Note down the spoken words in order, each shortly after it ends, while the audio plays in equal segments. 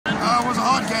was a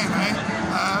hard game, eh?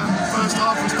 First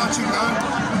half was touch and go.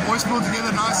 Boys pulled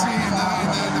together nicely in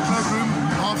the cloakroom.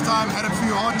 Half-time, had a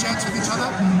few hard chats with each other,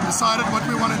 decided what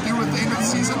we want to do with the end of the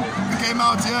season. We came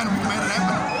out here and we made it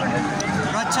happen.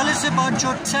 Right, tell us about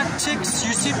your tactics.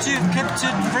 You seem to have kept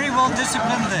it very well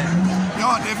disciplined there.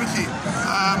 Yeah, definitely.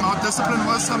 Our discipline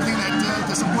was something that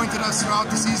disappointed us throughout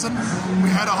the season.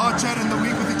 We had a hard chat in the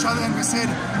week with each other and we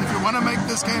said, if we want to make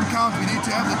this game count, we need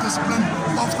to have the discipline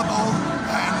off the ball,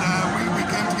 and we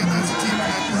came together as a team and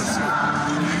that was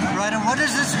right, and what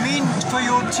does this mean for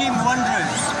your team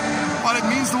Wanderers? Well, it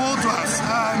means the world to us.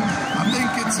 I think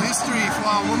it's history for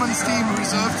our women's team,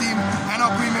 reserve team, and our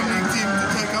Premier League team to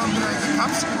take on the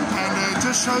cups, and it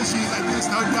just shows you that there's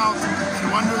no doubt that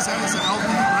Wanderers has a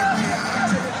healthy rugby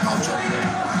culture.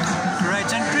 Great,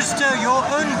 and Christo, your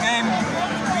own game,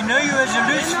 we know you as a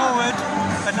loose forward,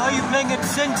 but now you're playing at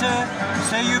centre,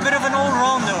 so you're a bit of an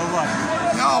all-rounder or what?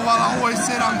 Yeah, well, I always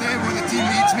said I'm there when the team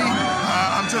needs me.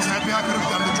 I'm just happy I could have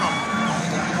done the job.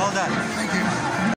 Well done.